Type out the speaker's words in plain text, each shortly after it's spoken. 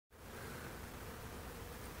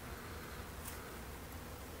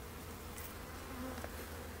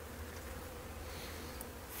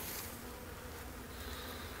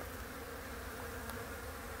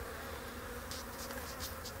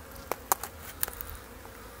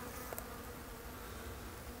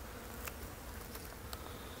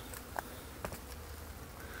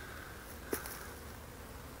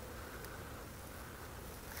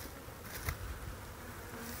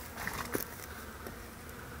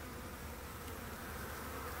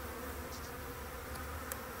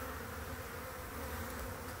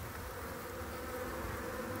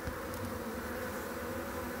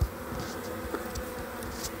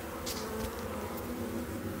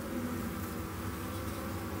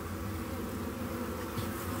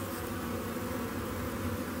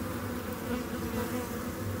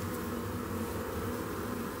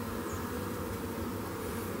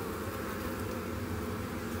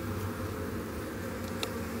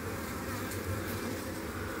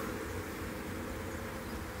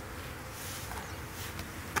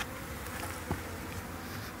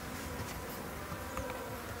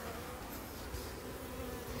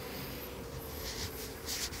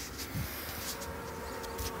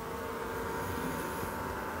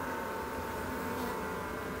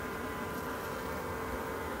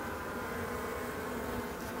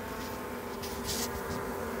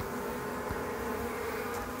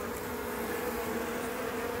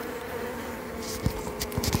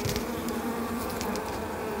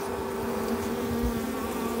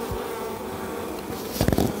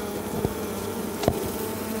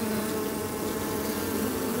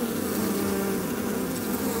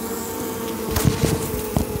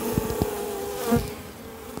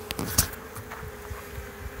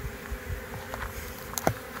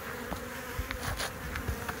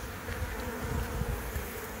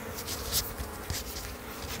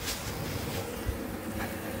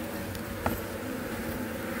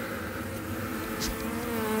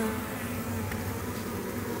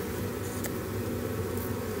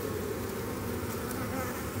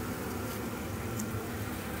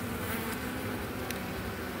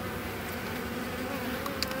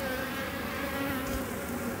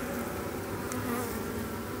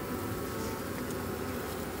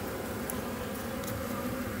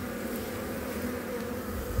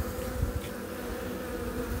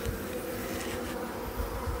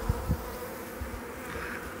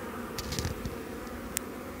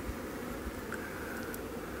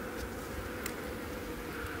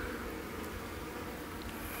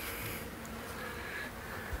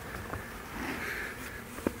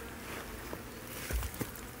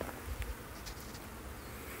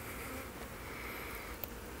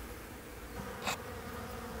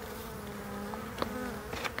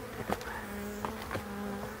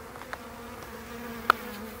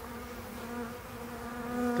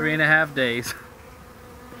3.5 days.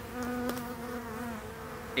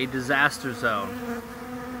 A disaster zone.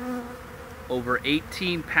 Over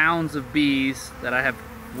 18 pounds of bees that I have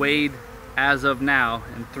weighed as of now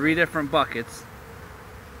in 3 different buckets,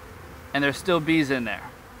 and there's still bees in there.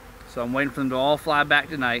 So I'm waiting for them to all fly back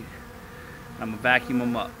tonight. I'm gonna vacuum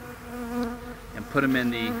them up and put them in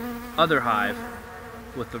the other hive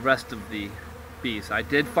with the rest of the bees. I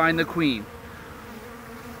did find the queen.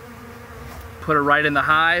 Put her right in the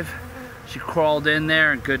hive. She crawled in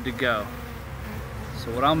there and good to go.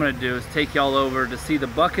 So what I'm gonna do is take y'all over to see the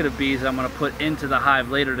bucket of bees I'm gonna put into the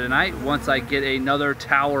hive later tonight once I get another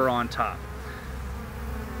tower on top.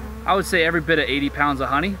 I would say every bit of 80 pounds of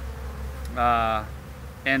honey.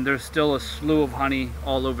 And there's still a slew of honey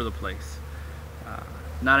all over the place.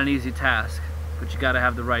 Not an easy task, but you gotta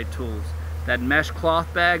have the right tools. That mesh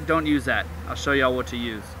cloth bag, don't use that. I'll show y'all what to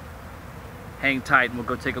use. Hang tight and we'll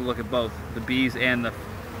go take a look at both the bees and the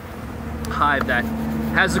hive that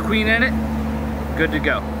has the queen in it. Good to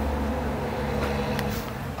go.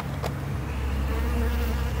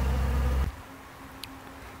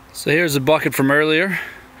 So here's a bucket from earlier,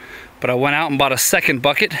 but I went out and bought a second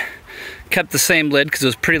bucket. Kept the same lid because it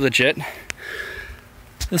was pretty legit.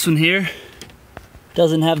 This one here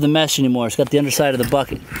doesn't have the mesh anymore. It's got the underside of the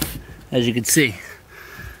bucket, as you can see.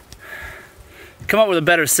 Come up with a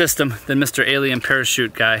better system than Mr. Alien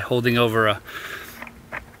Parachute guy holding over a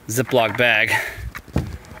Ziploc bag.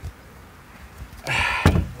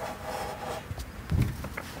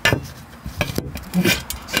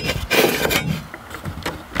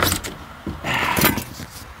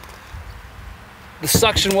 The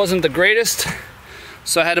suction wasn't the greatest,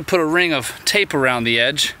 so I had to put a ring of tape around the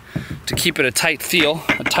edge to keep it a tight seal.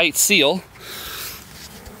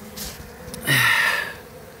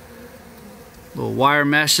 Little wire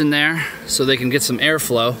mesh in there so they can get some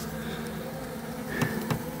airflow.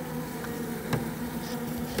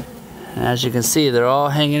 As you can see, they're all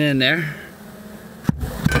hanging in there.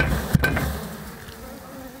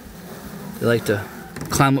 They like to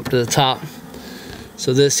climb up to the top.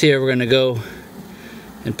 So this here we're gonna go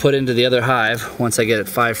and put into the other hive once I get it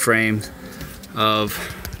 5 frames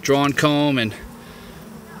of drawn comb and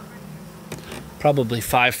probably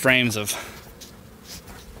 5 frames of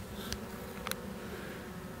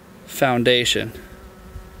foundation.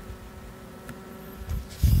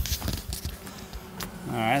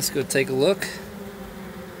 Alright, let's go take a look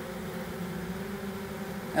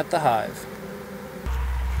at the hive.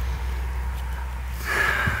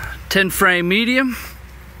 10 frame medium.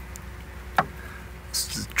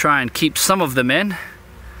 Let's try and keep some of them in.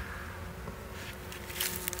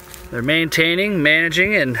 They're maintaining,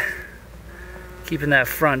 managing, and keeping that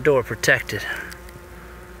front door protected.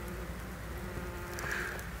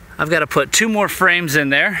 I've got to put 2 more frames in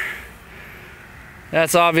there.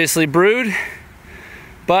 That's obviously brood,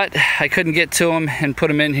 but I couldn't get to them and put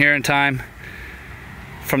them in here in time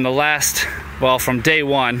from from day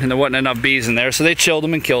 1, and there wasn't enough bees in there, so they chilled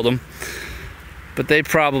them and killed them. But they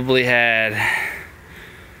probably had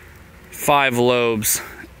 5 lobes,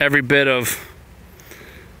 every bit of,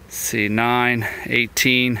 let's see, 9,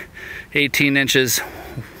 18 inches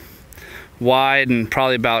wide and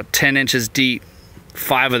probably about 10 inches deep.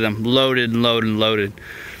 5 of them loaded and loaded and loaded.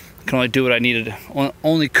 I can only do what I needed,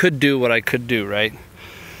 only could do what I could do, right?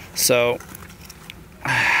 So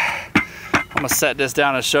I'm gonna set this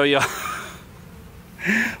down and show you.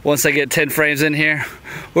 Once I get 10 frames in here,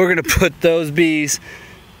 we're gonna put those bees,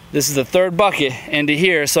 this is the 3rd bucket, into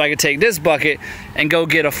here so I can take this bucket and go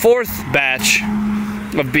get a 4th batch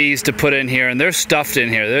of bees to put in here, and they're stuffed in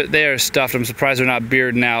here. They are stuffed. I'm surprised they're not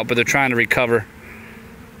bearding out, but they're trying to recover.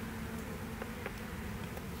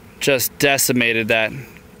 Just decimated that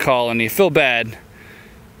colony. Feel bad,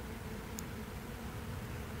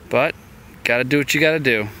 but gotta do what you gotta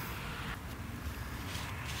do.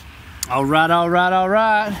 All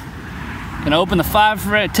right. Gonna open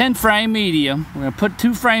the 10 frame medium. We're gonna put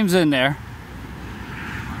 2 frames in there,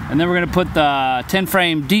 and then we're gonna put the 10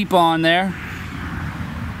 frame deep on there,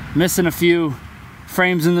 missing a few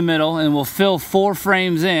frames in the middle, and we'll fill 4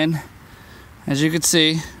 frames in. As you can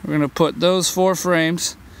see, we're gonna put those 4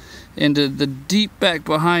 frames into the deep back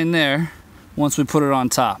behind there once we put it on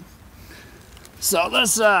top. So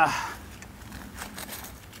let's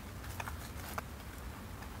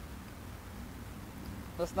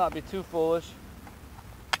not be too foolish.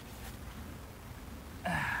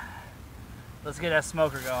 Let's get that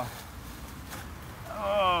smoker going.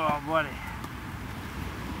 Oh, buddy.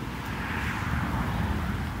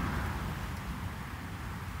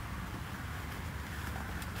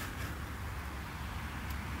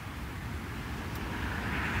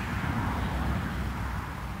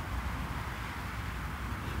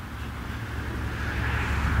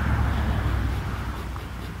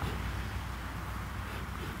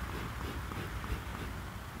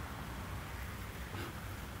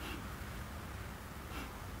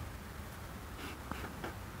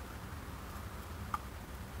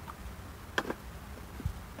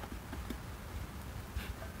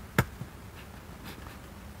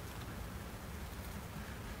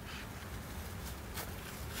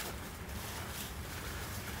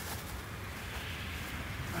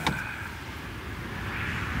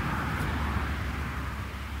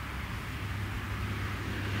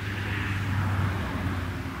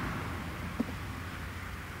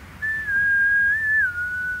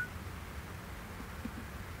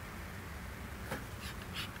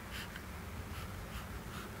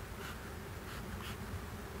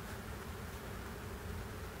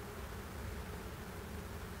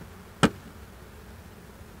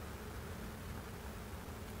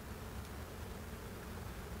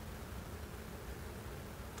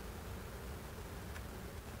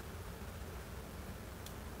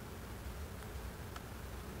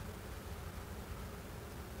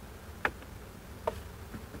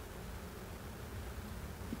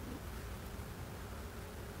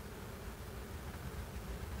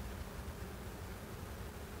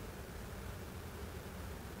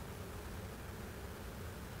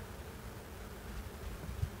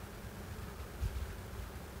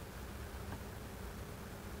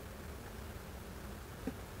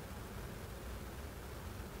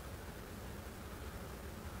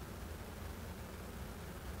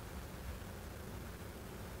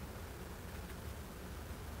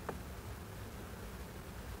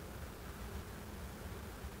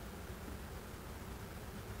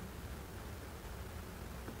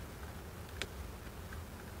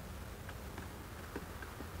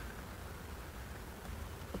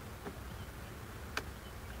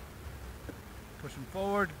 Push them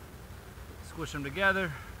forward, squish them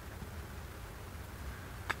together.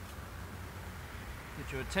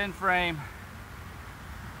 Get you a 10 frame.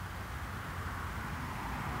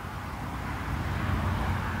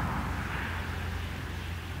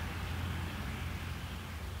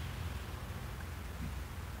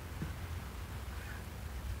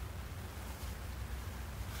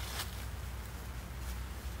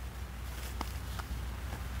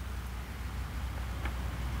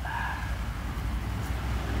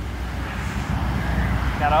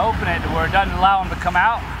 Gotta open it to where it doesn't allow them to come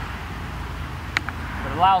out,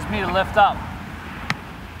 but it allows me to lift up.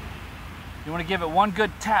 You want to give it one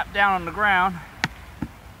good tap down on the ground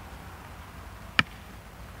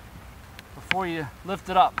before you lift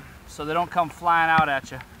it up so they don't come flying out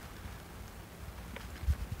at you.